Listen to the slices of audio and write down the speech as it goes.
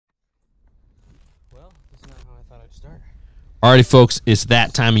Well, that's not how I thought I'd start. Alrighty, folks, it's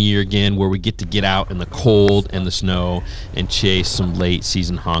that time of year again where we get to get out in the cold and the snow and chase some late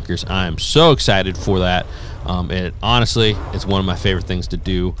season honkers. I am so excited for that. Honestly, it's one of my favorite things to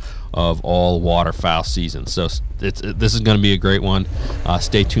do of all waterfowl season. So this is going to be a great one.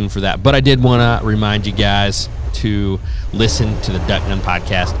 Stay tuned for that. But I did want to remind you guys to listen to the Duck Gun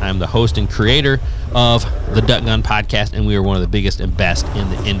Podcast. I'm the host and creator of the Duck Gun Podcast, and we are one of the biggest and best in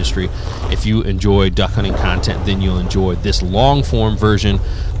the industry. If you enjoy duck hunting content, then you'll enjoy this long-form version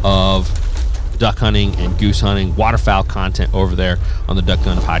of duck hunting and goose hunting, waterfowl content over there on the Duck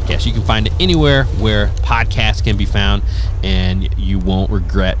Gun Podcast. You can find it anywhere where podcasts can be found, and you won't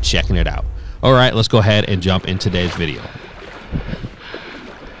regret checking it out. All right, let's go ahead and jump in today's video.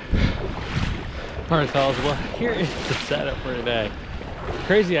 All right, fellas, well, here is the setup for today.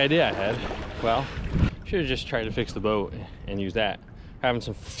 Crazy idea I had. Well, should have just tried to fix the boat and use that. Having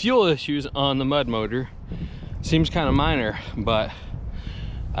some fuel issues on the mud motor. Seems kind of minor, but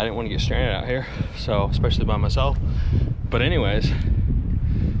I didn't want to get stranded out here, so especially by myself. But anyways,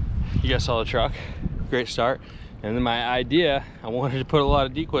 you guys saw the truck, great start. And then my idea, I wanted to put a lot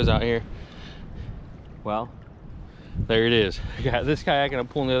of decoys out here. Well, there it is. I got this kayak and I'm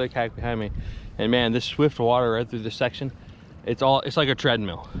pulling the other kayak behind me. And man, this swift water right through this section, it's like a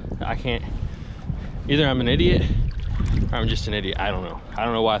treadmill. I can't, either I'm an idiot or I'm just an idiot. I don't know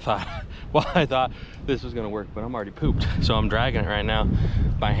why I thought this was gonna work, but I'm already pooped. So I'm dragging it right now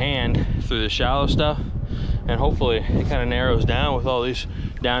by hand through the shallow stuff, and hopefully it kind of narrows down with all these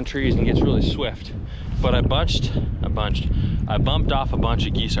down trees and gets really swift. But I bumped off a bunch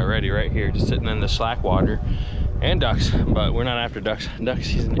of geese already right here, just sitting in the slack water, and ducks, but we're not after ducks. Duck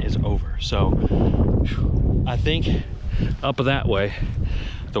season is over. So I think up that way,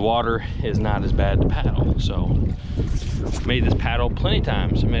 the water is not as bad to paddle. So made this paddle plenty of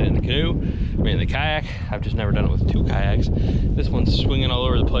times. I made it in the canoe, made it in the kayak. I've just never done it with two kayaks. This one's swinging all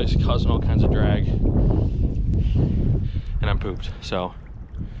over the place, causing all kinds of drag. And I'm pooped. So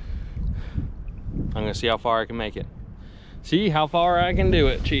I'm gonna see how far I can make it. See how far I can do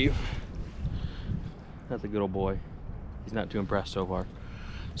it, Chief. That's a good old boy. He's not too impressed so far.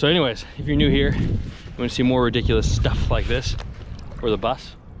 So anyways, if you're new here, you want to see more ridiculous stuff like this, or the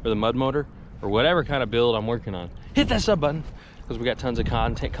bus, or the mud motor, or whatever kind of build I'm working on, hit that sub button, because we got tons of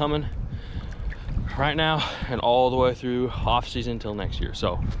content coming right now and all the way through off season until next year.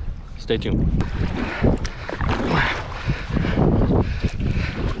 So stay tuned.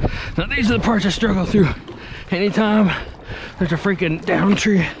 Now these are the parts I struggle through. Anytime there's a freaking down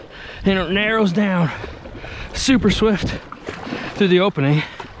tree and it narrows down super swift through the opening,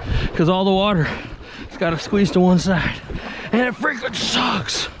 because all the water has got to squeeze to one side, and it freaking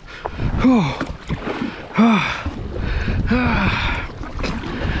sucks.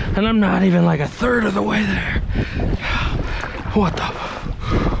 And I'm not even like a third of the way there. What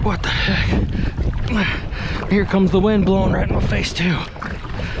the heck? Here comes the wind blowing right in my face too.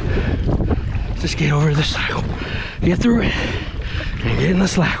 Let's just get over this side, get through it, and get in the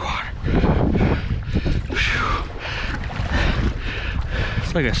slack water.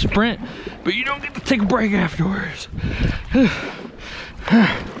 It's like a sprint, but you don't get to take a break afterwards.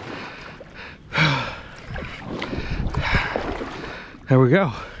 There we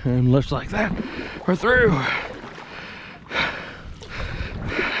go, and looks like that, we're through.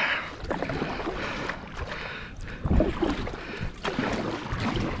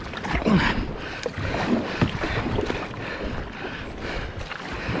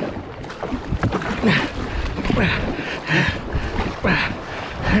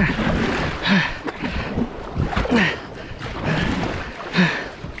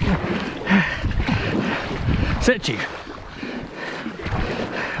 Sit, Chief.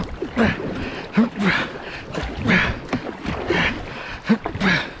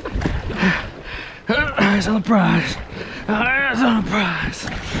 Eyes on the prize. Eyes on the prize.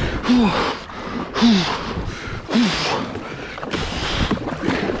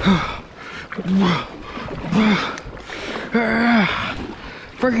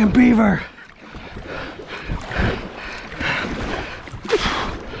 Freaking beaver.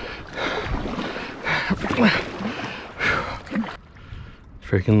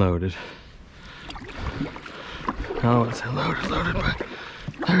 Freaking loaded. I don't want to say loaded, but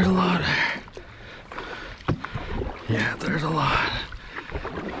there's a lot there. Yeah, there's a lot.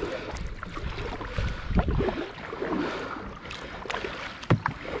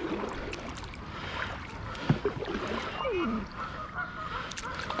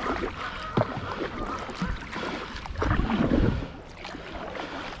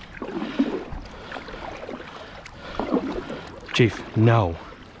 Chief, no.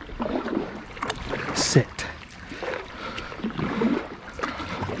 Sit.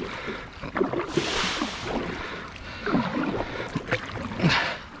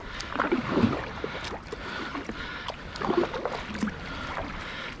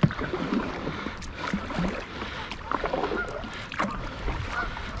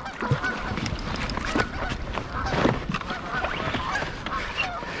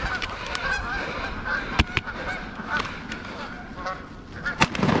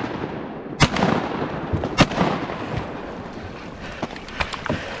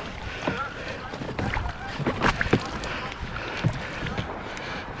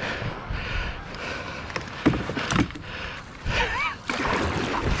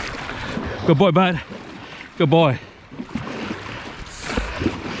 Good boy, bud. Good boy.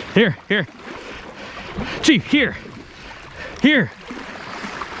 Here, here. Chief, here. Here.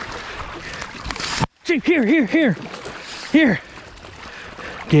 Chief, here, here, here. Here.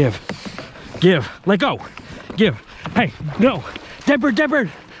 Give. Give. Let go. Give. Hey, no. Deadbird, Deadbird.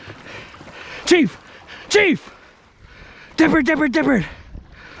 Chief. Chief. Deadbird, Deadbird, Deadbird.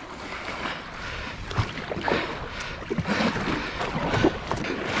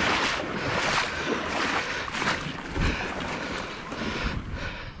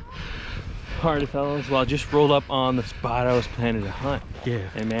 Alrighty fellas, well I just rolled up on the spot I was planning to hunt. Yeah.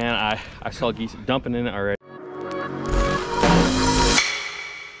 And man, I saw geese dumping in it already.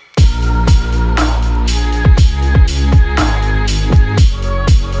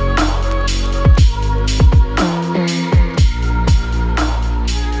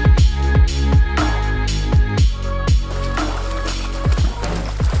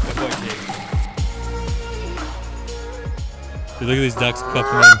 Dude, look at these ducks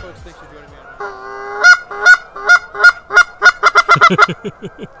cuffing in.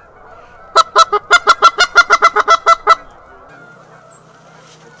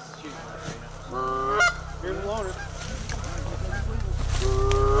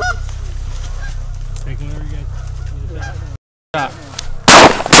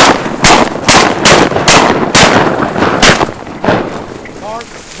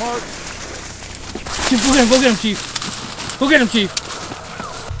 Chief, go get him, Chief. Go get him, Chief.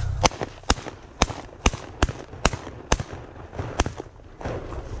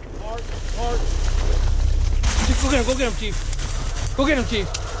 Go get him, Chief. Go get him, Chief.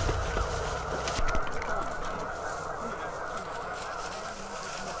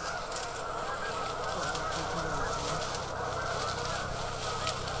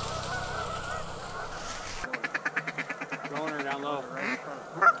 Throwing her down low.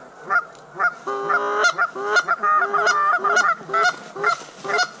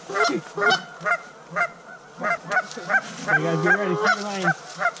 Okay, you guys get ready. Keep your lane.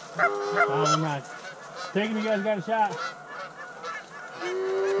 I'm right. Take him, you guys got a shot.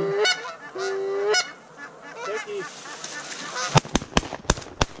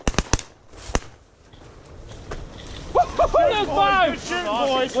 That's five!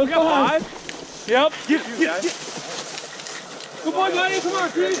 That's five! Yep. Good boy, buddy. Come on,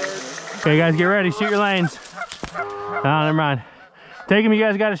 Chief. Okay, guys, get ready. Shoot your lanes. Oh, never mind. Take him, you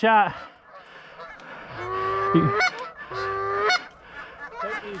guys got a shot.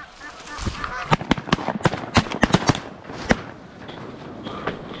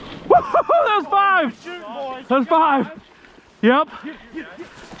 That was five! That's five! Yep.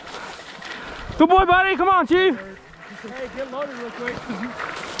 Good boy, buddy. Come on, Chief. Hey, get loaded real quick.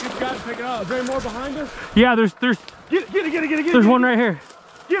 You've got to pick it up. Is there any more behind us? Yeah, there's Get it. there's one right here.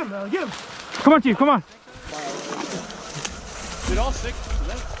 Get him, man. Get him. Come on, Chief. Come on. Did all six?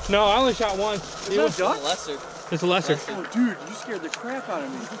 No, I only shot one. It was a duck? Lesser. It's a lesser. Oh, dude, you scared the crap out of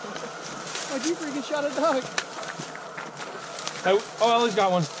me. Why'd you freaking shot a duck? Oh, Ellie's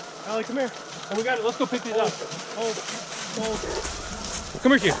got one. Ellie, come here. Oh, we got it. Let's go pick these up. Hold.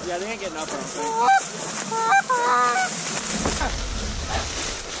 Come here, Chief. Yeah, they ain't getting up there.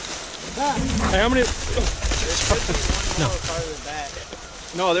 Hey, how many?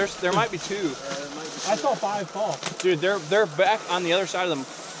 No, there might be two. I saw five fall. Dude, they're back on the other side of the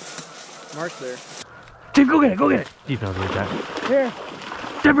marsh there. Chief, go get it. Go get it. Chief knows where it's at. Here.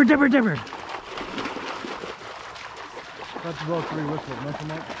 Deadbird. That's about 3 whistles. Mess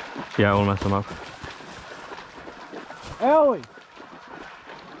them up. Yeah, we'll mess them up. Ellie.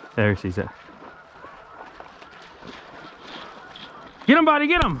 There, he sees it. Get him, buddy.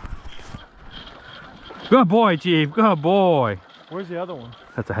 Get him. Good boy, Chief. Good boy. Where's the other one?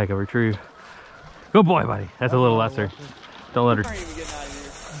 That's a heck of a retrieve. Good boy, buddy. That's a little lesser. Don't let her. How are you even getting out of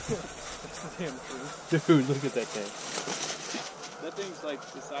here? Damn true. Dude, look at that thing. That thing's like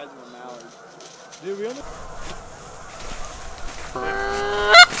the size of a mallard. Dude, we only...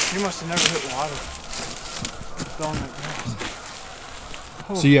 You must have never hit water. It's on that grass.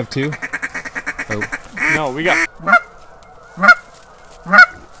 Oh. So you have 2? Oh. No, we got.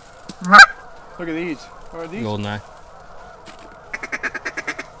 Look at these. What are these? Goldeneye.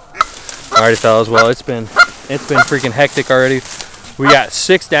 Alrighty, fellas. Well, it's been freaking hectic already. We got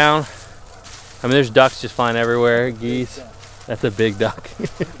 6 down. I mean, there's ducks just flying everywhere. Geese. That's a big duck.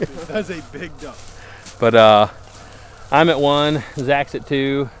 That's a big duck. But I'm at 1. Zach's at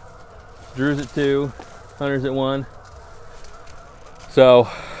 2. Drew's at 2. Hunter's at 1. So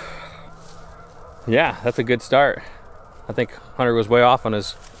yeah, that's a good start. I think Hunter was way off on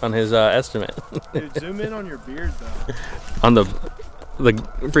his estimate. Dude, zoom in on your beard though. On the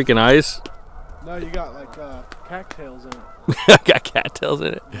freaking ice. No, you got like cattails in it. I got cattails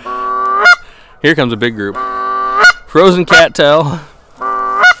in it. Here comes a big group. Frozen cattail.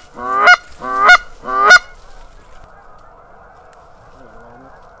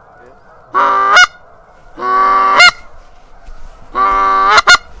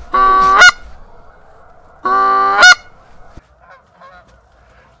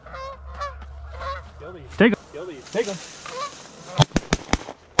 Take him. Take him.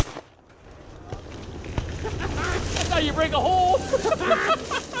 That's how you break a hole.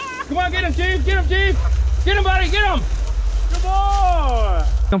 Come on, get him, Chief. Get him, Chief. Get him, buddy. Get him. Good boy.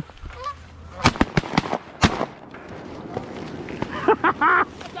 Come.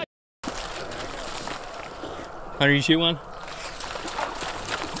 Hunter, you shoot one?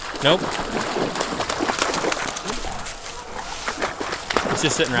 Nope. It's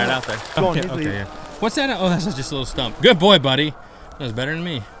just sitting right out there. Okay, okay, yeah. What's that? Oh, that's just a little stump. Good boy, buddy. That was better than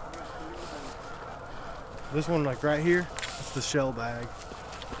me. This one, like right here, it's the shell bag.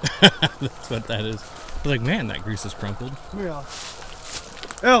 That's what that is. I was like, man, that grease is crumpled. Come here,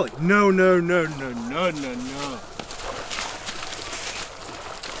 Ellie. No, no, no, no, no, no, no.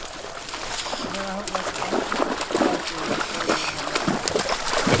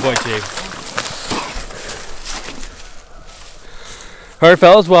 Good boy, Chief. All right,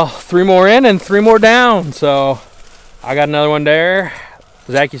 fellas, well, 3 more in and 3 more down. So I got another one there.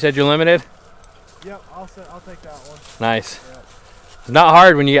 Zach, you said you're limited? Yep, I'll take that one. Nice. Yep. It's not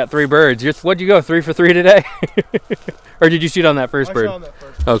hard when you got 3 birds. What'd you go, 3 for 3 today? Or did you shoot on that first bird? I shot on that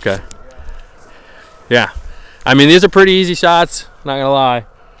first okay. bird, yeah. I mean, these are pretty easy shots, not gonna lie.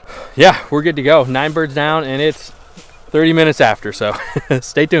 Yeah, we're good to go. 9 birds down and it's 30 minutes after, so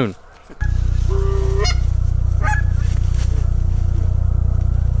stay tuned.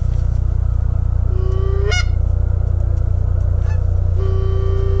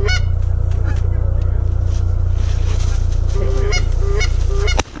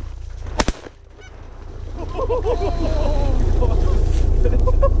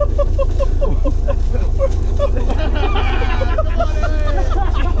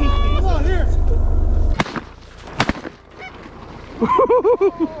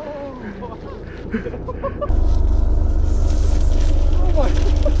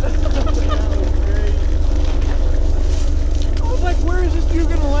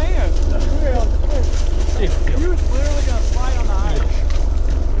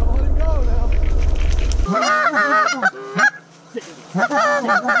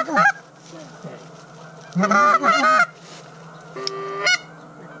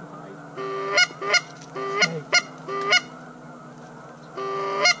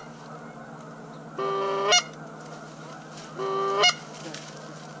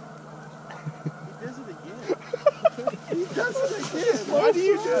 Why do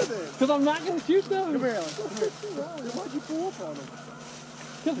you do this? Because I'm not going to shoot them. Come here, Alex. Come here. Why'd you pull up on him?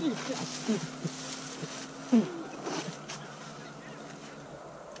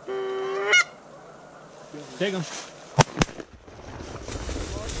 Take them.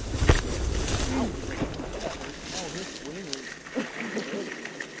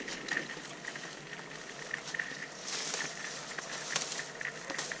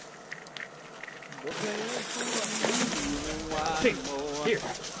 Here.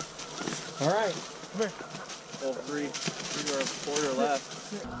 All right. Come here. Well, 3 or 4 left.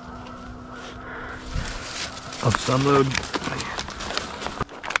 I'll just unload.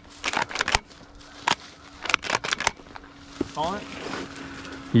 On it?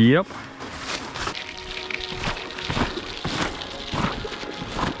 Yep.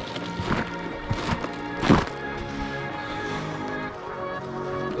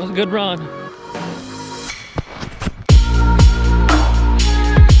 That was a good run.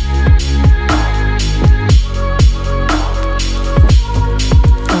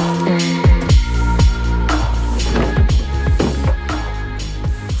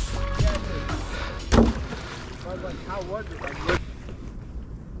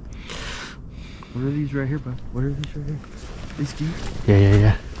 What are these right here, bud? What are these right here? These geese?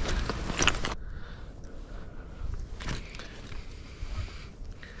 Yeah.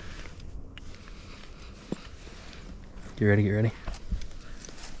 Get ready.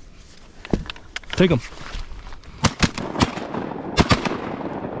 Take them.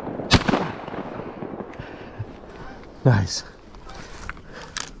 Nice.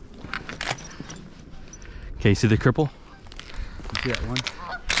 Okay, see the cripple? You see that one?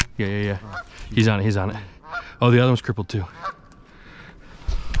 Yeah. He's on it. Oh, the other one's crippled too.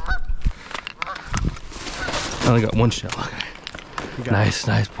 I only got one shell. Okay. Nice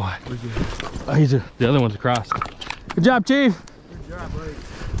boy. Oh, the other one's across. Good job, Chief. Good job, buddy.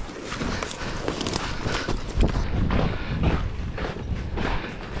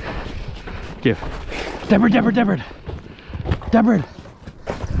 Give. Deborah.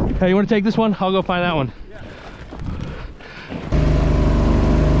 Hey, you want to take this one? I'll go find that one. Yeah.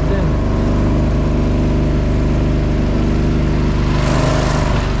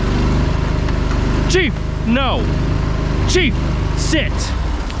 Chief, no. Chief, sit.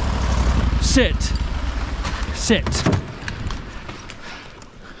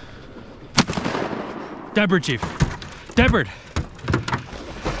 Deborah, Chief. Deborah.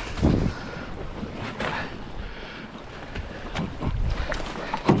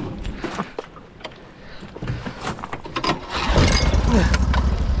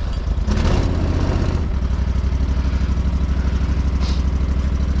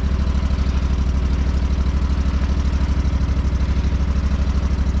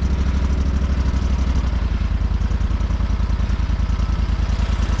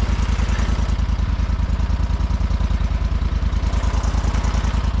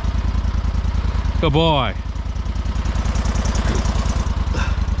 Good boy.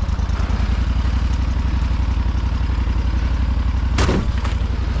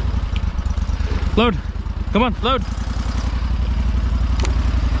 Load. Come on, load.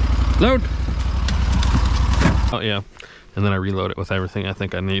 Load. Oh yeah. And then I reload it with everything I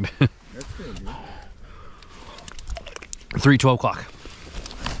think I need. That's good, dude. 3:12 o'clock.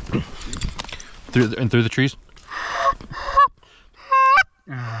 Through the trees.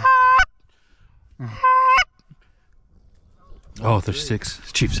 Oh, there's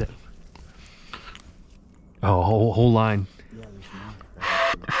 6. Chief said. Oh, whole line. Yeah, there's more.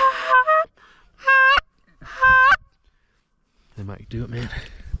 They might do it, man.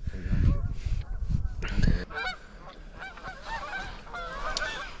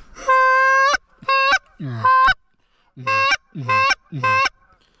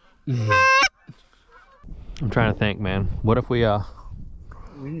 I'm trying to think, man. What if we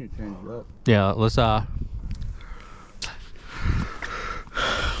We need to change it up. yeah,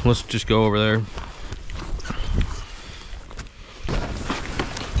 let's just go over there.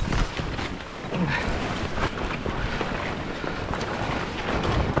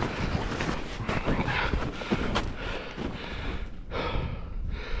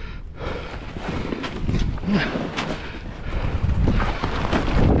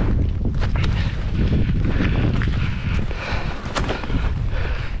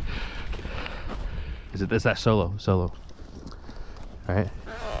 Is that solo? All right.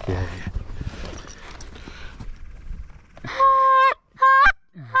 Yeah.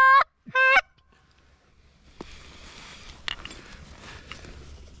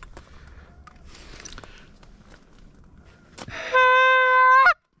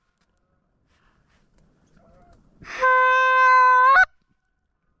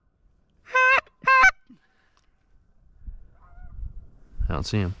 I don't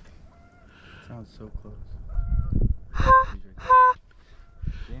see him. Sounds so close.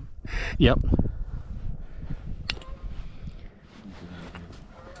 Yep.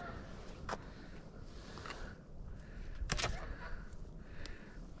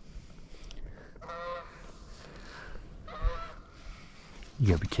 You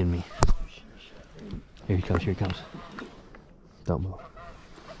gotta be kidding me. Here he comes. Don't move.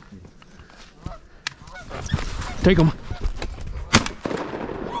 Take him.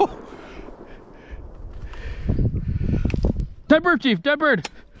 Oh. Dead bird, Chief, dead bird.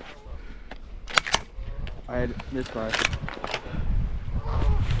 I had this far.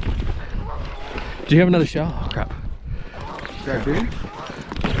 Do you have another shell? Oh, crap. Is that big?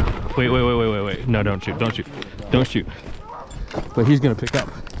 Wait. No, don't shoot. But he's gonna pick up.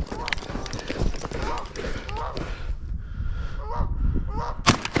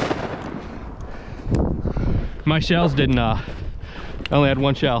 My shells didn't, I only had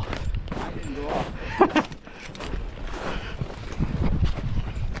one shell.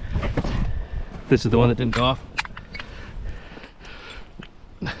 This is the one that didn't go off.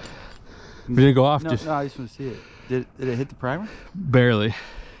 We didn't go off. No, Just no, I just want to see it. Did it hit the primer? barely.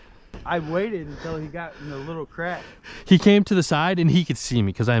 I waited until he got in the little crack. He came to the side and he could see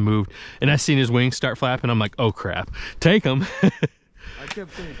me because I moved, and I seen his wings start flapping. I'm like, oh crap, take him. I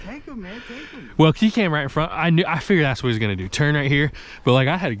kept saying, take him, man, take him. Well, he came right in front. I figured that's what he was gonna do. Turn right here. But like,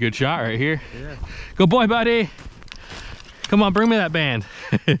 I had a good shot right here. Yeah. Good boy, buddy. Come on, bring me that band.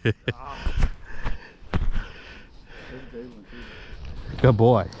 Good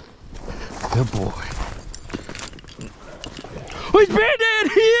boy. Good boy. Oh, he's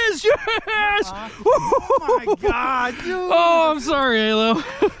banded! He is! Yes! Oh my God, dude! Oh, I'm sorry, Halo.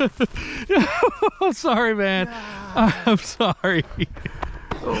 I'm sorry, man. I'm sorry.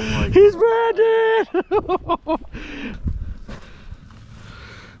 Oh my God. He's banded!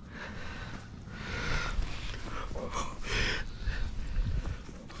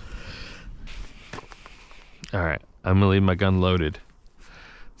 All right, I'm gonna leave my gun loaded.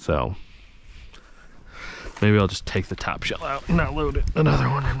 So maybe I'll just take the top shell out and not load it. Another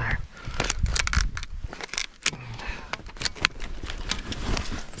one in there.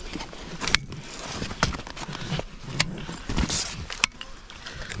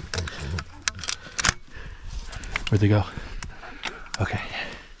 Where'd they go? Okay.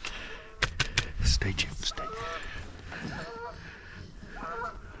 Stay tuned, stay.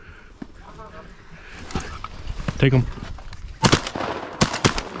 Take them.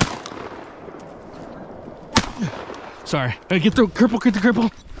 Sorry. Hey, get the cripple, get the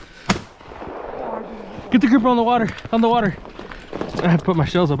cripple. Get the cripple on the water, on the water. I put my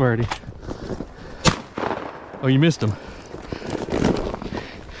shells up already. Oh, you missed them.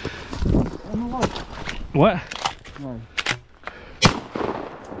 What? No.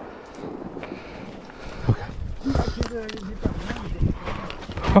 Okay.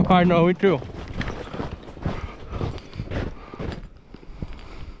 Oh, I know, me too.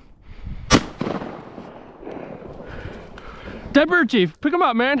 Dead bird, Chief. Pick him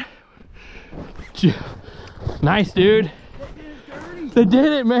up, man. Nice, dude. They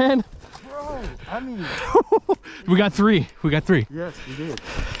did it, man. Bro, I mean. We got three. We got three. Yes, we did.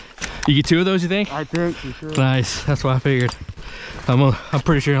 You get two of those, you think? I think for sure. Nice. That's what I figured. I'm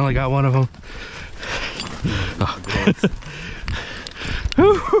pretty sure I only got one of them. Oh.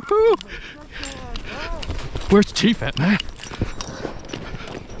 Where's the Chief at, man?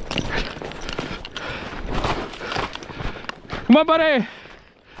 Come on, buddy.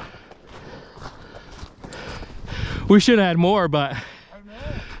 We should have had more, but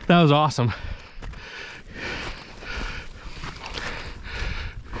that was awesome.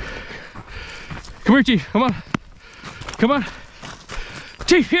 Come here, Chief. Come on. Come on.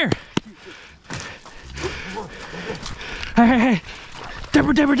 Chief, here. Hey, hey, hey. Dead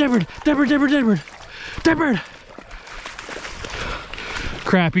bird, dead bird, dead bird, dead bird, dead bird, dead bird. Dead bird.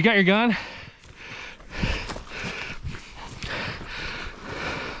 Crap, you got your gun?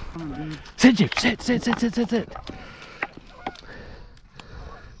 Sit, Chief. Sit, sit, sit, sit, sit, sit.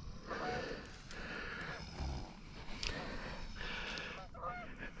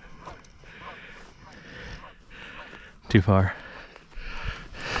 Too far.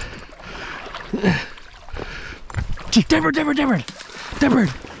 Chief, dead bird, dead bird, dead bird, dead bird.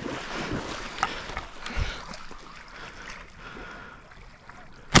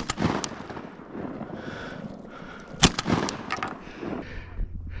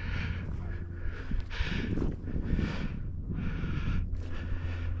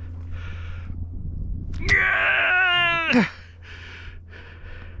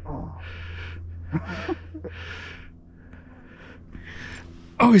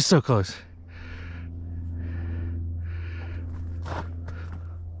 Oh, he's so close.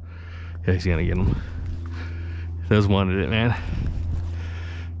 Yeah, he's gonna get him. Those wanted it, man.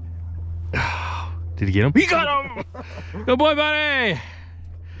 Oh, did he get him? He got him! Good boy, buddy!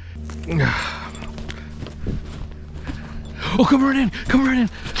 Oh, come right in! Come right in!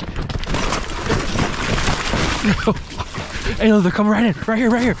 Hey, look, they're coming right in! Right here,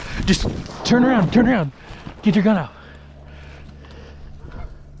 right here! Just turn around, turn around! Get your gun out.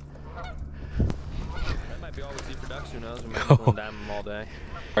 All day.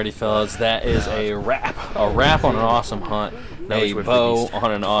 Alrighty, fellas, that is a wrap on an awesome hunt, a bow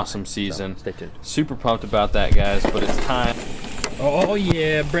on an awesome season. Stay tuned. Super pumped about that, guys, but it's time. Oh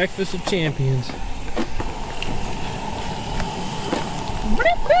yeah, breakfast of champions.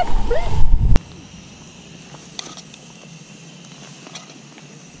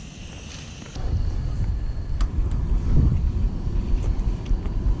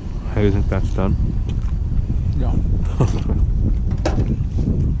 How do you think that's done? No.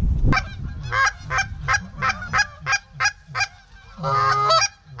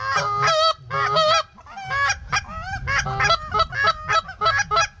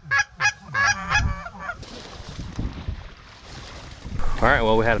 right,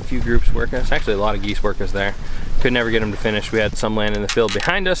 well, we had a few groups working us. Actually, a lot of geese work us there. Could never get them to finish. We had some land in the field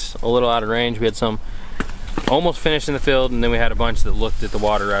behind us, a little out of range. We had some almost finished in the field, and then we had a bunch that looked at the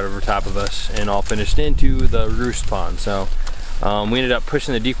water right over top of us and all finished into the roost pond. So we ended up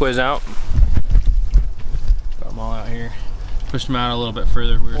pushing the decoys out. Got them all out here. Pushed them out a little bit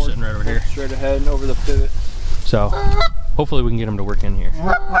further. We were sitting right over here. Straight ahead and over the pivot. So hopefully we can get them to work in here.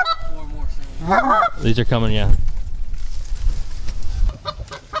 These are coming, yeah.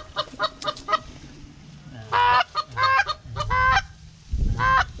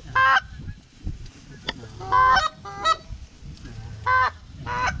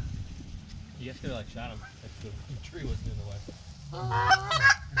 You guys could have like shot him if the tree wasn't in the way.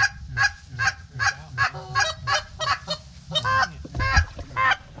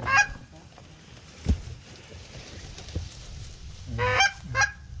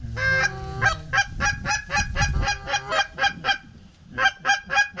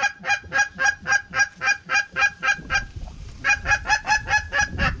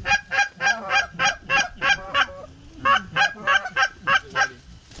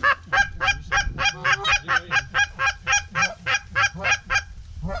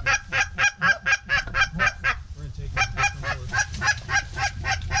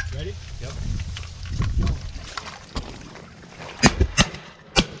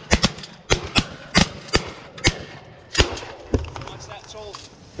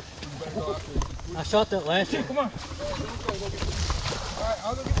 I shot that last one. Come on. All right,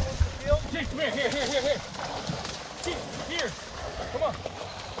 I'll go get the ones in the field. Jake, come here. Here. Come on.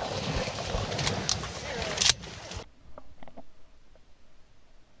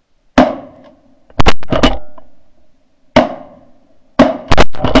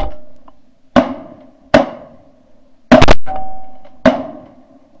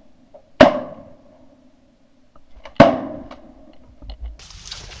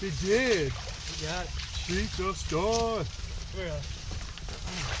 He did. He got sheets of stone.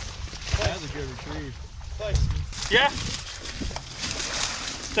 That's a good retrieve. Yeah?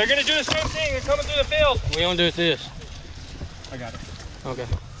 They're gonna do the same thing. They're coming through the field. What you gonna do with this? I got it. Okay.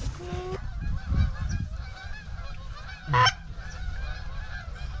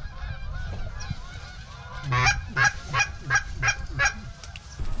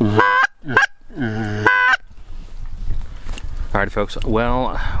 Alrighty, folks.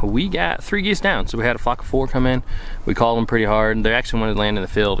 Well, we got 3 geese down. So we had a flock of 4 come in. We called them pretty hard. They actually wanted to land in the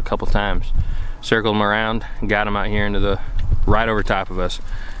field a couple times. Circled them around, got them out here into the right over top of us,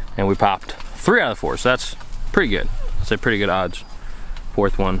 and we popped 3 out of the 4. So that's pretty good. I'd say pretty good odds.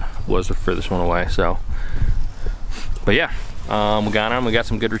 4th one was the furthest one away. So, but yeah, we got them. We got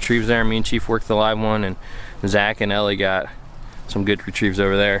some good retrieves there. Me and Chief worked the live one, and Zach and Ellie got some good retrieves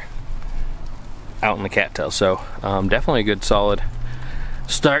over there out in the cattail. So definitely a good solid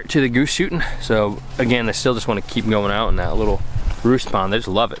start to the goose shooting. So again, they still just want to keep going out in that little roost pond. They just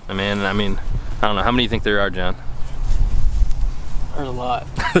love it. I mean, I don't know, how many do you think there are, John? There's a lot.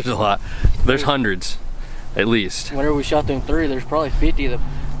 There's a lot. There's hundreds at least. Whenever we shot them 3, there's probably 50 that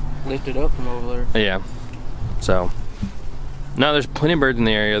lifted up from over there. Yeah. So no, there's plenty of birds in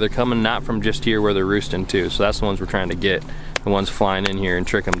the area. They're coming not from just here where they're roosting too. So that's the ones we're trying to get. The ones flying in here and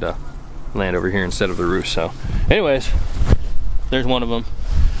trick them to land over here instead of the roost. So anyways, there's one of them.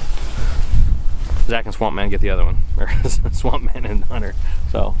 Zach and Swamp Man get the other one, or Swamp Man and Hunter.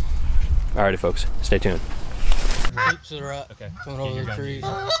 So alrighty, folks, stay tuned. Keep to the right. Okay. Coming over the trees.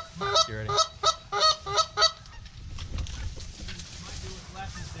 You ready?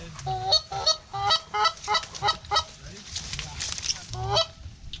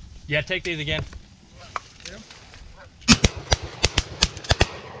 Yeah, take these again.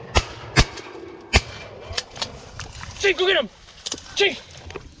 Chief, go get him! Chief,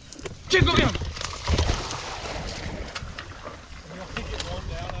 go get him!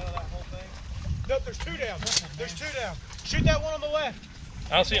 Nope, there's 2 down. There's 2 down. Shoot that one on the left.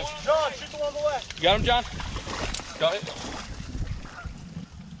 I don't see him. John, shoot the one on the left. You got him, John? Got it.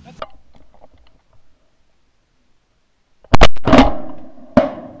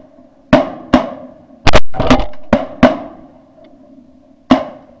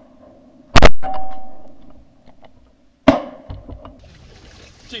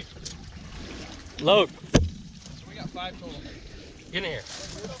 Chief, load. So we got 5 total. Get in here.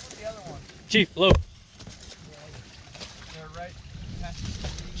 The other one. Chief, load. They're right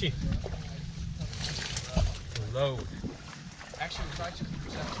past. Chief. Load. Actually, it was right just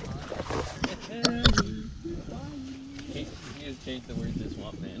You just changed the word to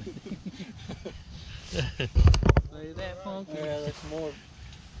Swamp Man. Play that funky. Yeah, that's more.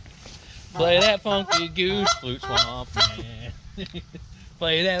 Play that funky goose flute, Swamp Man.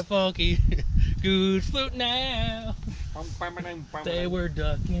 Play that funky goose flute now. They were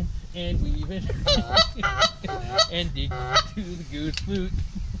ducking and weaving and digging to the goose flute.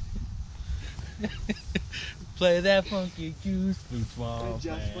 Play that funky goose flute, small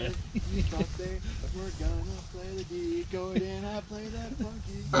Just when we thought they were gonna play the decoy, and I play that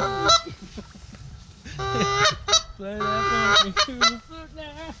funky goose. Play that funky goose flute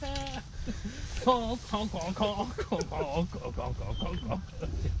now. Honk, honk, honk, honk, honk, honk, honk, honk, honk, honk,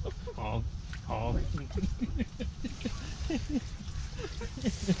 honk, honk.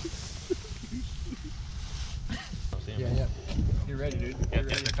 Yeah. You're ready, dude. Yep,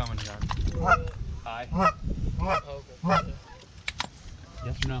 they're coming, John. Hi.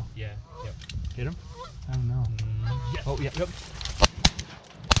 Yes or no? Yeah. Yep. Hit him? I don't know. Yes. Oh, yeah. Yep.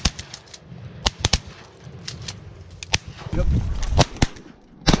 Yep.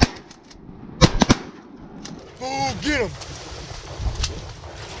 Oh, get him!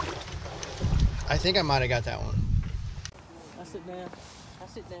 I think I might have got that one. I sit down. I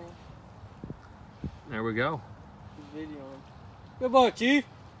sit down. There we go. Video him. Good boy, Chief.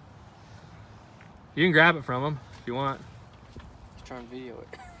 You can grab it from him if you want. He's trying to video it.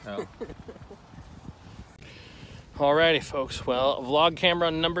 Oh. Alrighty, folks. Well, vlog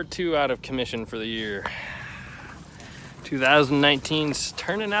camera number 2 out of commission for the year. 2019's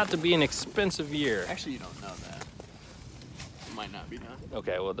turning out to be an expensive year. Actually, you don't know that. It might not be done.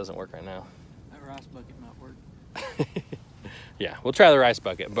 Okay, well, it doesn't work right now. That rice bucket might work. Yeah, we'll try the rice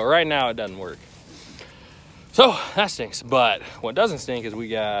bucket, but right now it doesn't work. So that stinks, but what doesn't stink is we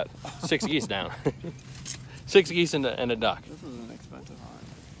got 6 geese down. 6 geese and a duck. This was an expensive hunt.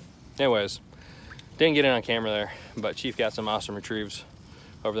 Anyways, didn't get in on camera there, but Chief got some awesome retrieves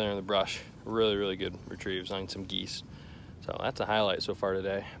over there in the brush. Really, really good retrieves on some geese. So that's a highlight so far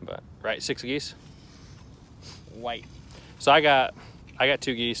today. But right, 6 geese, white. So I got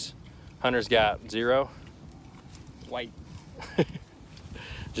 2 geese. Hunter's got 0, white.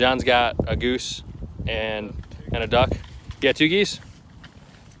 John's got a goose and a duck. You got 2 geese?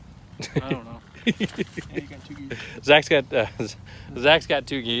 I don't know. Yeah, you got 2 geese. Zach's got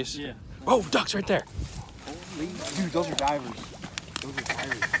 2 geese. Yeah. Oh, duck's right there. Holy, dude, those are divers. Those are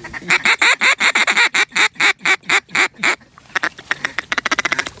divers, dude.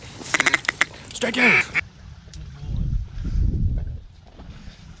 Straight down.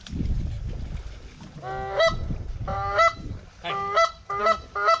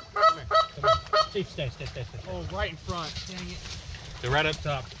 Chief, stay. Oh, right in front. Dang it. They're right up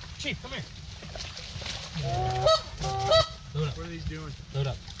top. Chief, come here. Load up. What are these doing? Load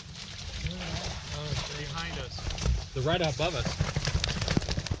up. Oh, they're behind us. They're right above us.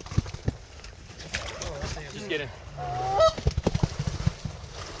 Just get in.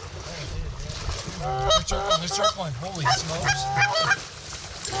 They're circling. Holy smokes.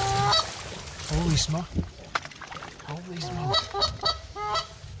 Holy smoke. Holy smoke.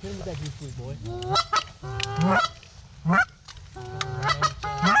 Hit him with that goose flute, boy.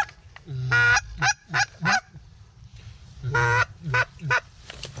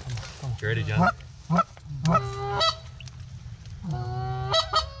 You ready, John?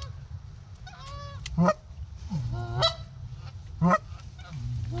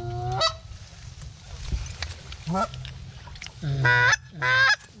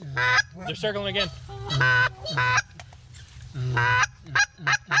 They're circling again.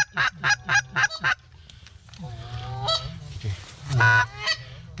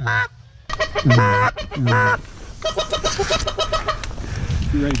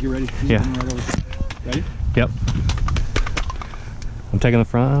 You ready? Yeah. Ready? Yep. I'm taking the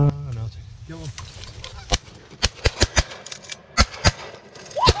front. Kill him.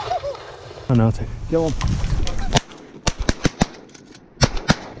 Oh, no, take. Kill him.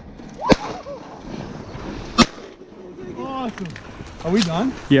 Awesome. Are we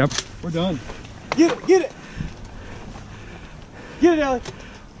done? Yep. We're done. Get it! Get it! Get it, Alec!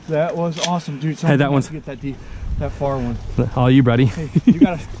 That was awesome, dude. Hey, that one's- Get that deep, that far one. All you, buddy. Hey, you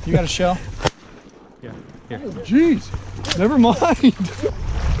got a shell? Yeah. Here. Oh, jeez. Never mind.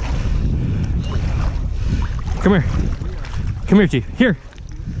 Come here. Come here, Chief. Here.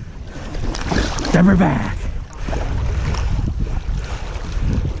 Grab her back.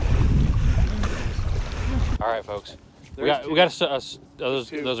 All right, folks. We got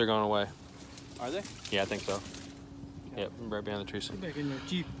those are going away. Are they? Yeah, I think so. Yep, right behind the trees. Back in there,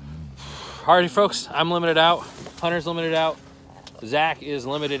 Chief. Alrighty, folks. I'm limited out. Hunter's limited out. Zach is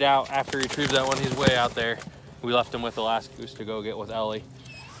limited out after he retrieves that one. He's way out there. We left him with the last goose to go get with Ellie.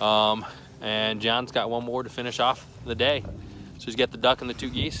 And John's got one more to finish off the day. So he's got the duck and the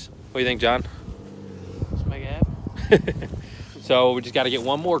 2 geese. What do you think, John? Let's make it happen. So we just got to get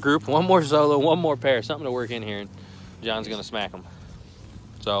one more group, one more solo, one more pair, something to work in here, and John's gonna smack them.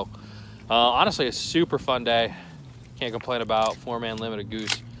 So honestly, a super fun day. Can't complain about 4-man limit of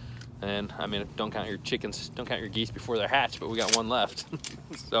goose. And I mean, don't count your chickens, don't count your geese before they're hatched, but we got one left.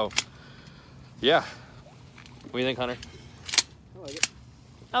 So yeah, what do you think, Hunter? I like it.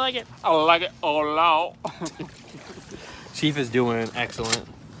 I like it. I like it a lot. Chief is doing excellent.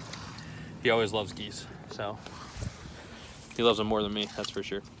 He always loves geese, so he loves them more than me, that's for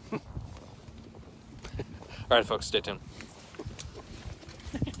sure. All right, folks, stay tuned.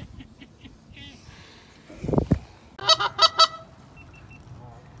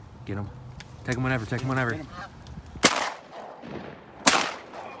 Get him. Take him whenever, take him whenever.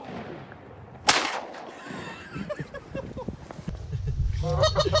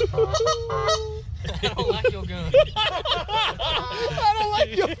 I don't like your gun. I don't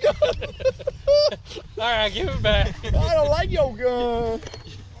like your gun. All right, give it back. I don't like your gun.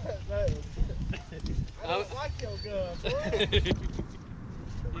 I don't like your gun, bro.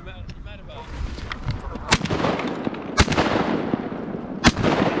 You mad about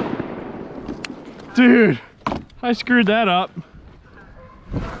it? Dude, I screwed that up.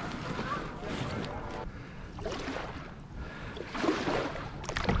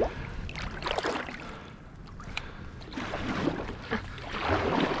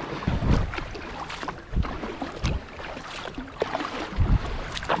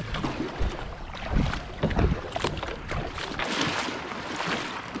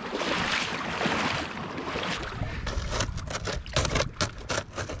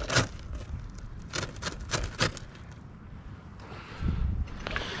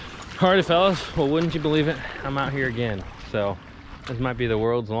 Alrighty, fellas, well, wouldn't you believe it, I'm out here again. So this might be the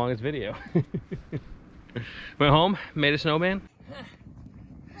world's longest video. Went home, made a snowman.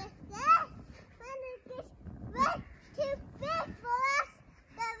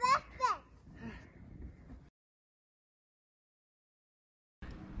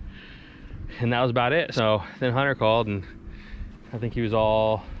 And that was about it. So then Hunter called, and I think he was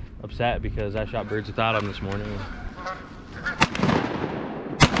all upset because I shot birds without him this morning.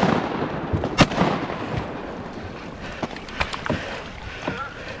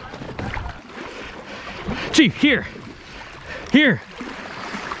 Chief, here.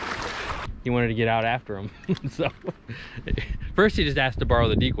 He wanted to get out after him. So first he just asked to borrow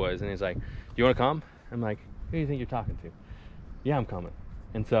the decoys, and he's like, do you want to come? I'm like, who do you think you're talking to? Yeah, I'm coming.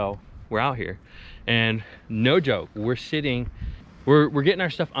 And so we're out here, and no joke, we're getting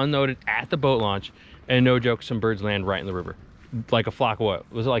our stuff unloaded at the boat launch, and no joke, some birds land right in the river. Like a flock of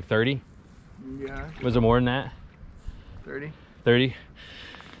what? Was it like 30? Yeah. Was it more than that? 30. 30?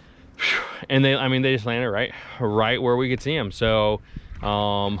 And they just landed right where we could see them. So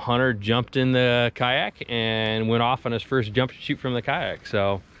Hunter jumped in the kayak and went off on his first jump shoot from the kayak.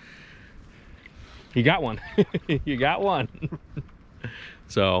 So you got one. You got one.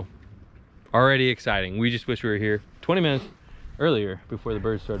 So already exciting. We just wish we were here 20 minutes earlier before the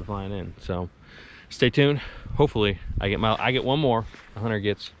birds started flying in. So stay tuned. Hopefully I get one more. Hunter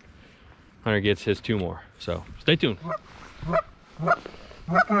gets his 2 more. So stay tuned.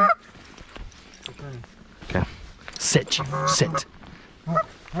 Okay. Sit.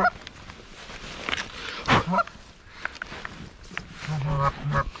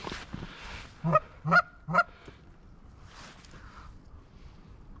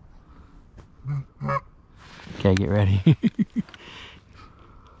 Okay, get ready.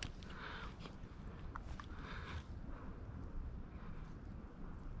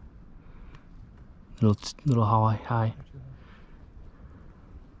 little high.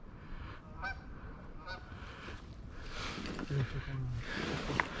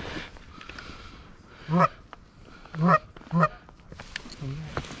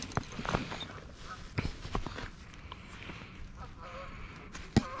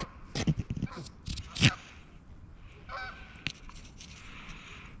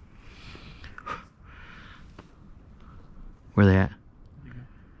 Where are they at?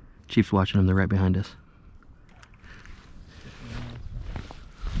 Chief's watching them. They're right behind us.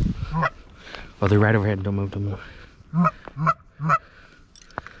 Oh, they're right overhead. Don't move.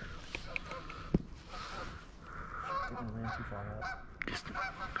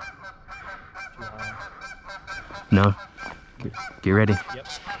 No. Get ready. Yep.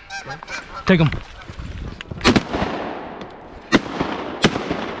 Take them.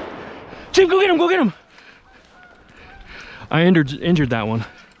 Chief, go get him. I injured that one.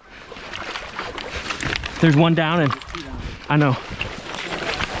 There's one down, and I know.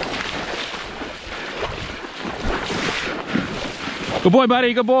 Good boy,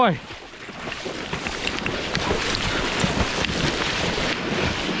 buddy. Good boy.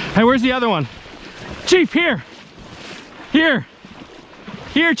 Hey, where's the other one? Chief, here. Here.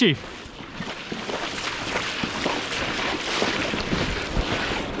 Here, Chief.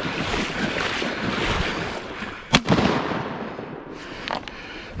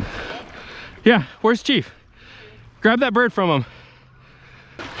 Yeah, where's Chief? Grab that bird from him.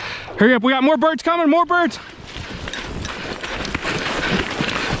 Hurry up, we got more birds coming, more birds.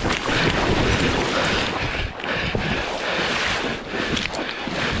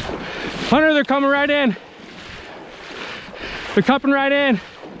 Hunter, they're coming right in. They're coming right in.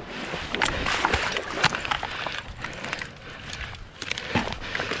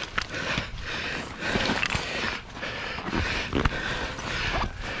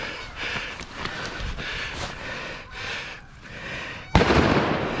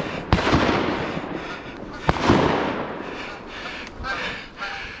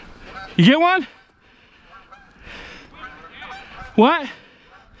 You get one? What?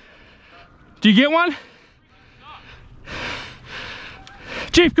 Do you get one?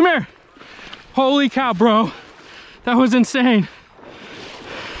 Chief, come here. Holy cow, bro. That was insane.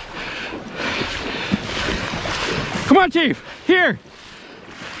 Come on, Chief. Here.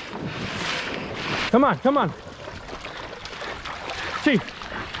 Come on, come on. Chief.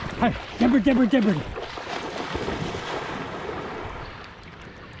 Hey, Deborah.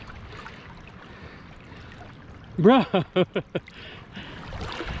 Bro.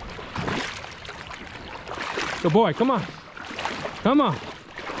 Good boy, come on. Come on.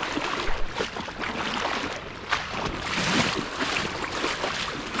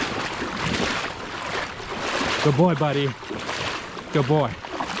 Good boy, buddy. Good boy.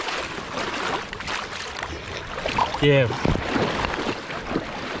 Give.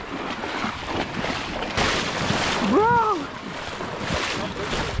 Bro!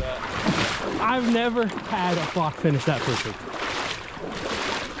 I've never had a flock finish that perfect.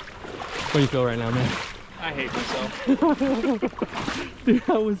 What do you feel right now, man? I hate myself. Dude,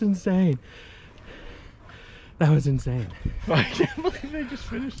 that was insane. That was insane. I can't believe they just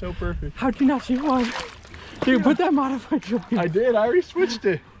finished so perfect. How'd you not shoot one? Dude, put that modified trophy. I did. I already switched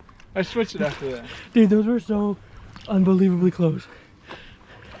it. I switched it after that. Dude, those were so unbelievably close.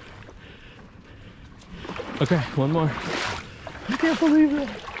 Okay, one more. I can't believe it.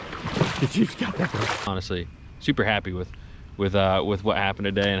 The Chief's got that one. Honestly, super happy with what happened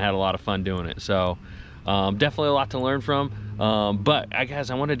today and had a lot of fun doing it. So definitely a lot to learn from. But guys,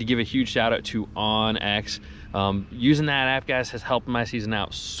 I wanted to give a huge shout out to OnX. Using that app, guys, has helped my season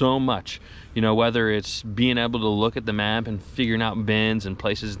out so much. You know, whether it's being able to look at the map and figuring out bends and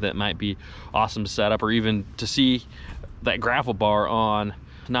places that might be awesome to set up, or even to see that gravel bar on.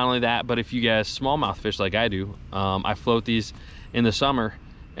 Not only that, but if you guys smallmouth fish like I do, I float these in the summer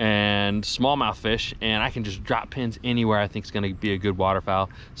and smallmouth fish, and I can just drop pins anywhere I think is going to be a good waterfowl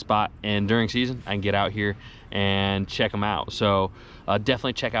spot, and during season I can get out here and check them out. So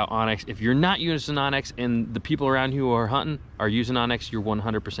definitely check out OnX. If you're not using OnX and the people around you who are hunting are using OnX, you're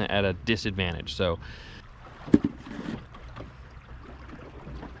 100% at a disadvantage. So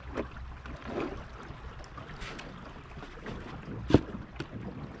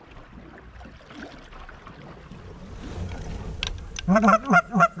Going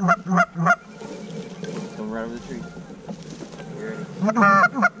right over the tree. You ready?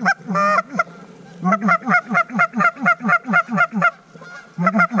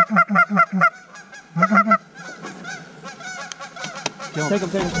 take him.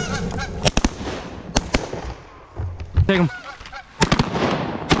 Take him.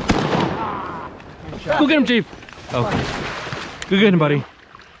 Go get him, Chief. Okay. Go get him, buddy.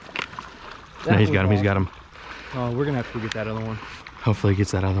 No, he's got him. Oh, we're gonna have to go get that other one. Hopefully he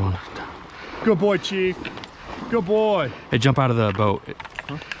gets that other one. Good boy, Chief. Good boy. Hey, jump out of the boat.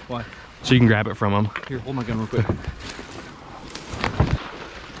 Huh? Why? So you can grab it from him. Here, hold my gun real quick.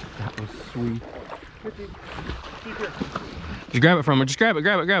 That was sweet. Just grab it from him. Just grab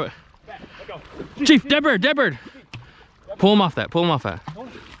it. Chief, dead bird. Pull him off that.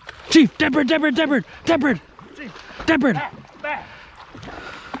 Chief, dead bird. Back.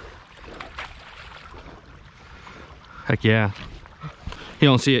 Heck yeah. He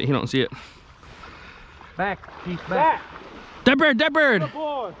don't see it. Back, Chief, back. Dead bird. Good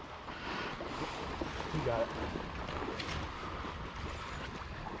boy. You got it.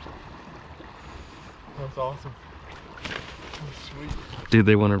 That's awesome. That's sweet. Dude,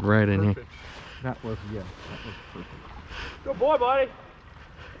 they wanted right in here. Perfect. That was perfect. Good boy, buddy.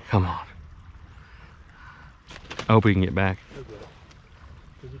 Come on. I hope we can get back. He'll get it.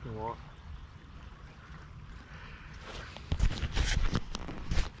 Because he can walk.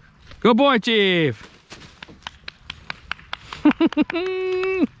 Good boy, Chief.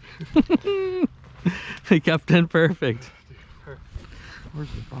 He kept in perfect.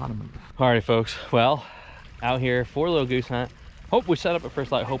 Where's the bottom of it? Alrighty, folks. Well, out here for a little goose hunt. Hope we set up at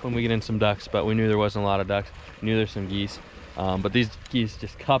first light, hoping we get in some ducks, but we knew there wasn't a lot of ducks. Knew there's some geese, but these geese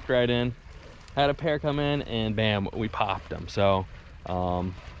just cupped right in. Had a pair come in, and bam, we popped them. So,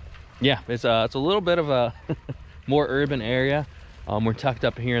 yeah, it's a little bit of a more urban area. We're tucked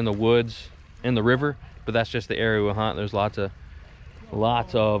up here in the woods, in the river, but that's just the area we hunt. There's lots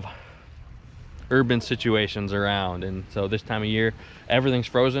of urban situations around, and so this time of year everything's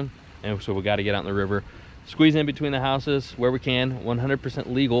frozen, and so we got to get out in the river, squeeze in between the houses where we can.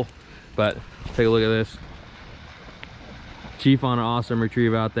 100% legal, but take a look at this. Chief on an awesome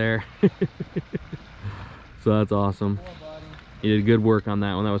retrieve out there. So that's awesome. You did good work on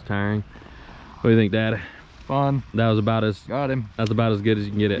that one. That was tiring. What do you think, Dad? Fun. That was about as Got him. that's about as good as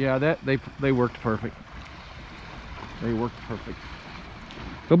you can get it. Yeah, they worked perfect. They worked perfect.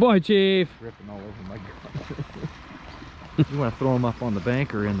 Good boy, Chief. Ripping all over my gun. You want to throw them up on the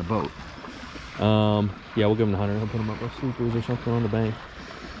bank or in the boat? Yeah, we'll give him the 100. I'll put him up with sleepers or something on the bank.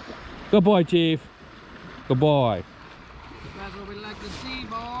 Good boy, Chief. Good boy. That's what we like to see,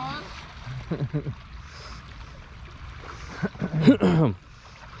 boys.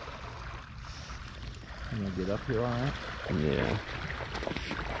 You gonna get up here all right? Yeah.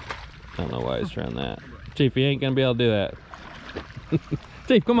 I don't know why he's trying that. Chief, he ain't gonna be able to do that.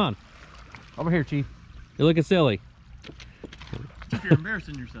 Chief, come on. Over here, Chief. You're looking silly. You're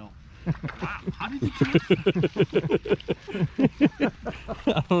embarrassing yourself. Wow, how did you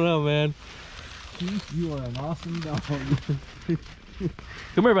I don't know, man. Chief, you are an awesome dog. Come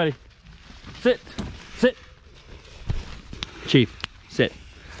here, buddy. Sit. Sit. Chief, sit.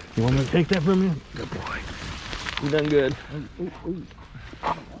 You want me to take that from you? Good boy. You done good.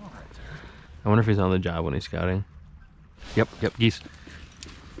 I wonder if he's on the job when he's scouting. Yep, geese.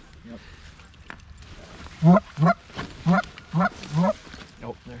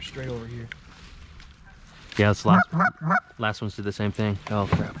 Oh, they're straight over here. Yeah, this last ones did the same thing. Oh,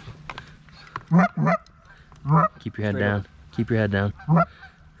 crap. Keep your head down. Keep your head down.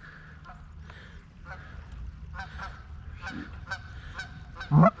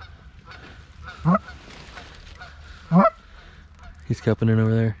 He's cupping in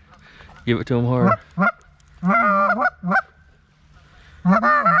over there. Give it to him hard.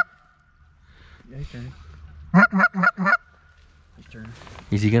 Yeah, he's turning. He's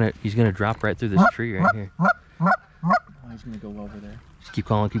turning. He's gonna drop right through this tree right here. Oh, he's gonna go over there. Just keep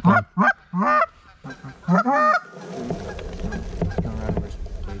calling, keep calling. Go around over his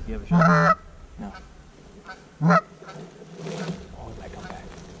cage. Give it a shot. No. Oh, he might come back.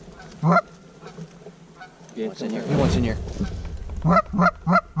 He wants in here. He wants in here.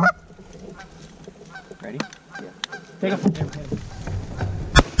 Ready? Yeah. Take him.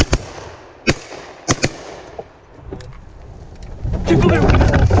 Chief, go get him!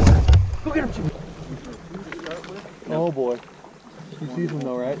 Go get him, Chief! Oh boy. He sees him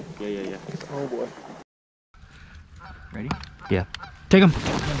though, right? Yeah. Oh boy. Ready? Yeah. Take him.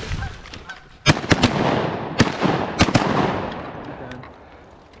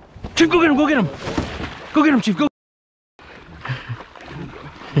 Chief, go get him, go get him! Go get him, Chief, go!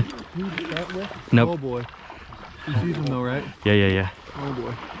 Nope. Oh boy. He sees him though, right? Yeah. Oh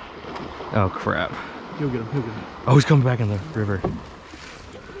boy. Oh, crap. He'll get him, he'll get him. Oh, he's coming back in the river.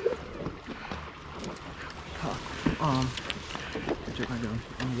 Check my gun.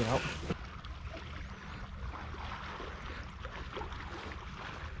 I'm gonna get out.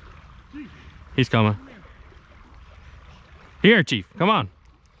 He's coming. Here, Chief, come on.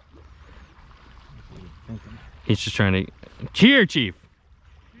 He's just trying to... Here, Chief.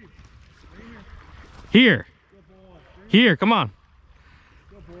 Here. Here, come on.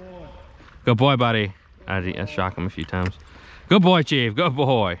 Good boy, buddy. I shocked him a few times. Good boy, Chief. Good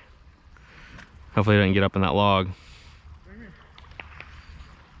boy. Hopefully he doesn't get up in that log.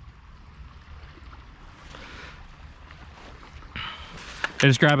 Hey,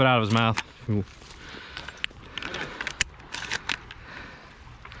 just grab it out of his mouth. Ooh.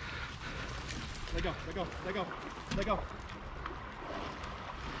 Let go.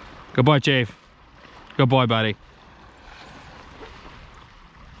 Good boy, Chief. Good boy, buddy.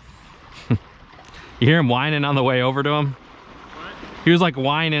 You hear him whining on the way over to him? What? He was like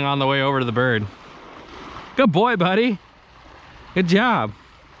whining on the way over to the bird. Good boy, buddy. Good job.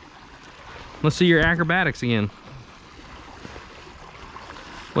 Let's see your acrobatics again.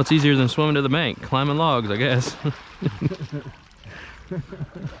 What's easier than swimming to the bank? Climbing logs, I guess.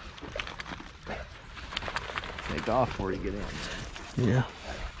 Take off before you get in. Yeah.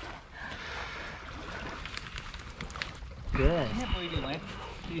 Good. I can't believe you landed.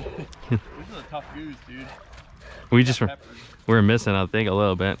 This is a tough goose, dude. We were missing, I think, a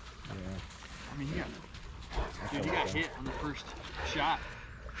little bit. I mean, he got hit on the first shot.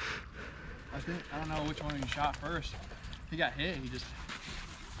 I don't know which one he shot first. He got hit, he just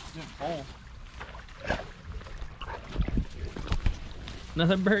didn't fold.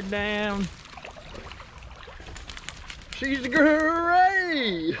 Another bird down. She's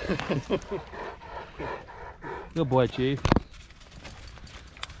great. Good boy, Chief.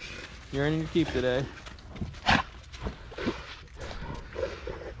 You're in your keep today.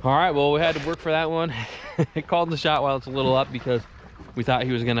 All right, well, we had to work for that one. It called the shot while it's a little up because we thought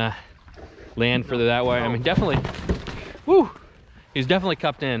he was gonna land further that way. I mean, definitely, woo, he's definitely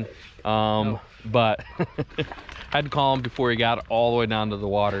cupped in, but had to call him before he got all the way down to the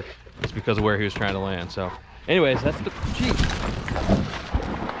water. It's because of where he was trying to land. So anyways, that's the,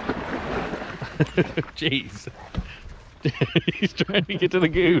 jeez. He's trying to get to the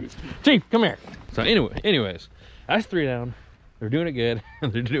goose. Chief, come here. So anyways, that's 3 down. They're doing it good.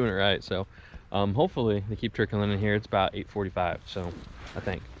 They're doing it right. So hopefully they keep trickling in here. It's about 8:45, so I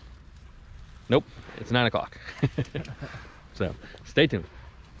think. Nope, it's 9 o'clock. So stay tuned.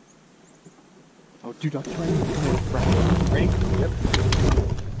 Oh, dude, I'll try it. Ready? Yep.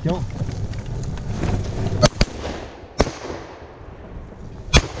 Kill him.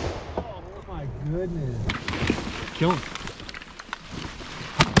 Oh my goodness. Kill him.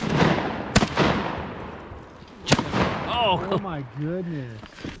 Oh my goodness.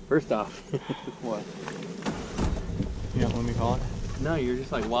 First off, What? You don't let me call it? no, you're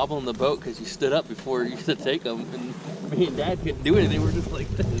just like wobbling the boat because you stood up before you could take them, and me and Dad couldn't do anything. We're just like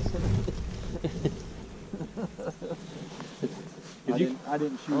this. I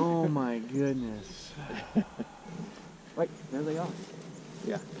didn't shoot. Oh my goodness. Wait, there they are.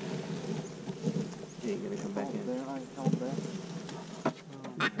 Yeah. He ain't gonna come back in. There, I held back.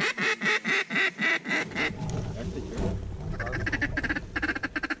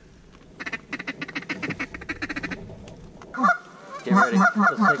 Get ready. Let's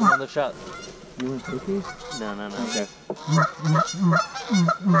take another shot. You want to take these? No. Okay.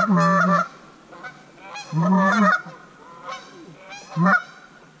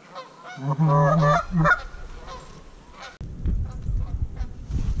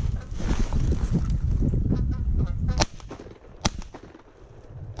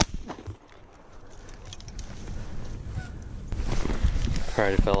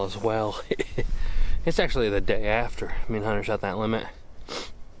 Alrighty, fellas, well, it's actually the day after me and Hunter shot that limit.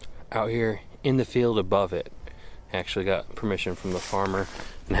 Out here in the field above it. Actually got permission from the farmer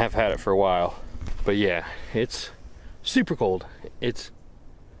and have had it for a while. But yeah, it's super cold. It's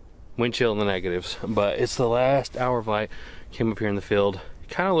wind chill in the negatives, but it's the last hour of light. Came up here in the field,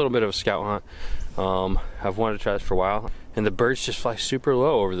 kind of a little bit of a scout hunt. I've wanted to try this for a while, and the birds just fly super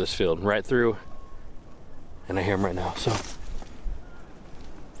low over this field, right through, and I hear them right now.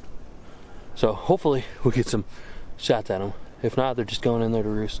 So hopefully we'll get some shots at them. If not, they're just going in there to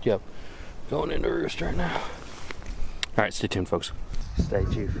roost. Yep, going in to roost right now. All right, stay tuned, folks. Stay,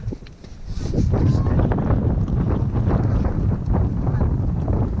 Chief.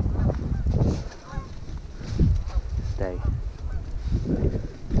 Stay.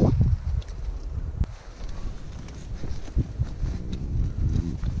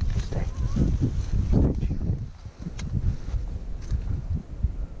 Stay. Stay, Chief.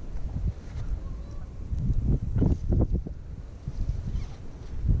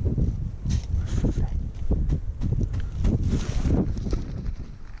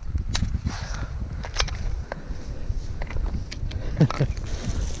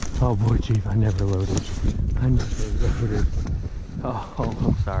 Oh boy, Chief, I never loaded. I never loaded. Oh,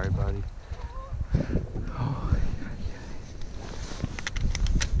 I'm sorry, buddy. Oh,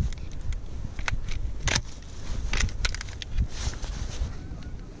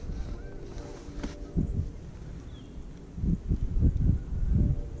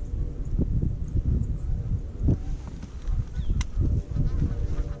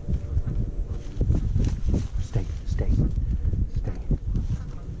 Stay. Stay. Stay.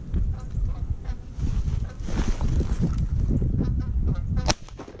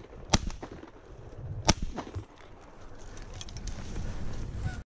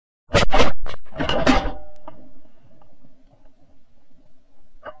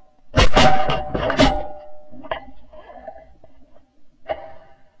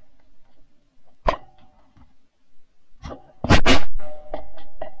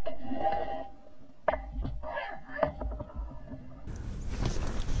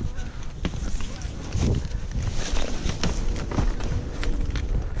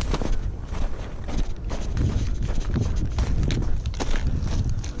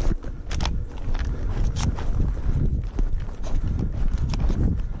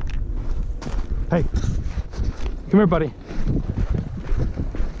 Hey, come here, buddy.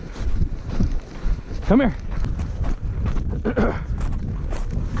 Come here.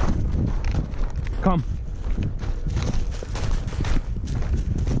 Come.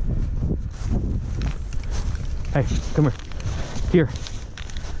 Hey, come here. Here.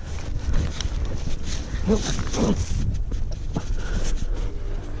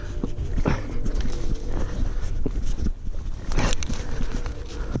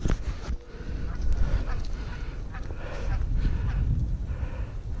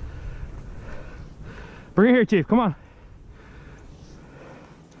 Bring it here, Chief. Come on.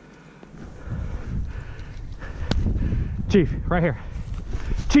 Chief, right here.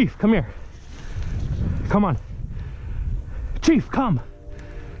 Chief, come here. Come on. Chief, come.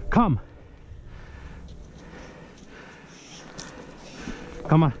 Come.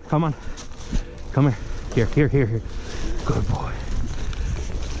 Come on, come on. Come here. Here. Good boy.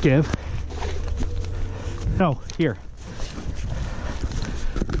 Give. No, here.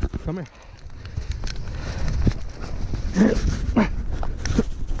 Come here.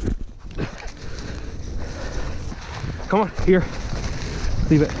 Come on, here.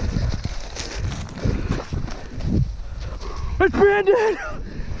 Leave it. It's branded!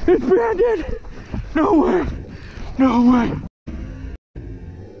 It's branded! No way! No way!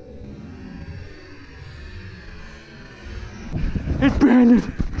 It's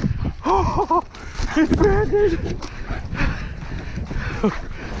branded! Oh, it's branded!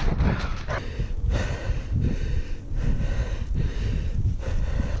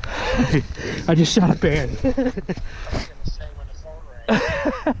 I just shot a band. I was gonna say when the phone rang, I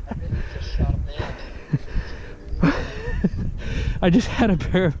think you just shot a band. I just had a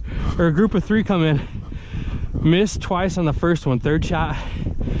group of 3 come in. Missed twice on the first one. Third shot,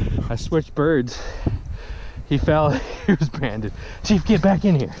 I switched birds. He fell. He was branded. Chief, get back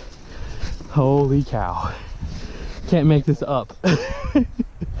in here. Holy cow! Can't make this up.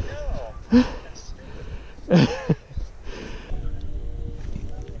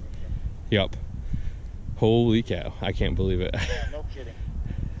 Yup. Holy cow. I can't believe it. Yeah, no kidding.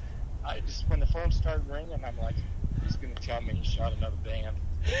 When the phone started ringing, I'm like, he's going to tell me he shot another band.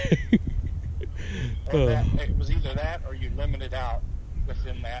 Or it was either that or you limited out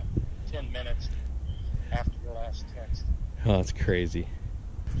within that 10 minutes after your last text. Oh, that's crazy.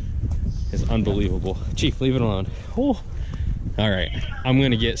 It's unbelievable. Chief, leave it alone. Oh. All right. I'm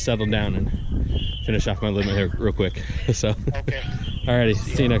going to get settled down and finish off my limit here real quick. So, okay. Alrighty.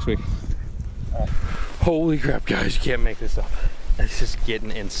 See you next week. Holy crap, guys, you can't make this up. It's just getting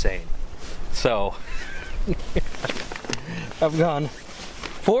insane. So, I've gone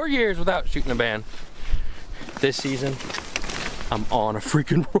 4 years without shooting a band. This season, I'm on a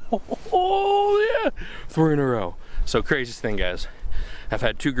freaking roll. Oh, yeah! 3 in a row. So, craziest thing, guys. I've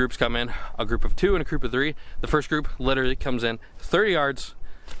had 2 groups come in, a group of 2 and a group of 3. The first group literally comes in 30 yards.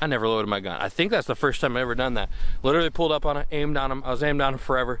 I never loaded my gun. I think that's the first time I've ever done that. Literally pulled up on it, aimed on him. I was aimed on him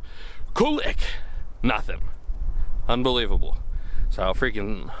forever. Click! Nothing. Unbelievable. So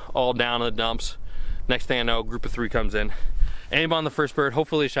freaking all down in the dumps. Next thing I know, group of 3 comes in. Aim on the first bird.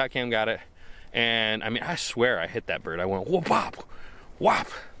 Hopefully shot cam got it. And I mean, I swear I hit that bird. I went whoop whop, whop.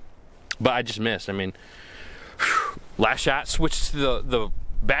 But I just missed. I mean, last shot switched to the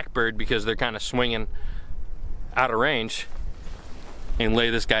back bird because they're kind of swinging out of range. And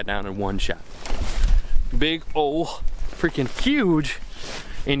lay this guy down in 1 shot. Big old freaking huge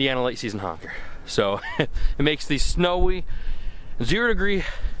Indiana late season honker. So it makes these snowy 0 degree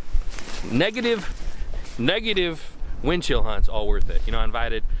negative wind chill hunts all worth it. You know, I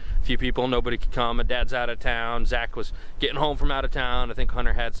invited a few people, nobody could come. My dad's out of town. Zach was getting home from out of town. I think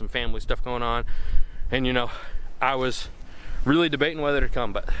Hunter had some family stuff going on. And you know, I was really debating whether to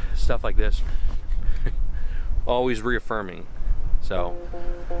come, but stuff like this always reaffirming. So,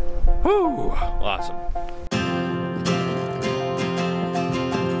 whoo, awesome.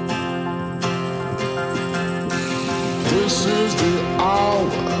 This is the hour,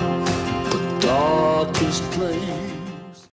 the darkest place.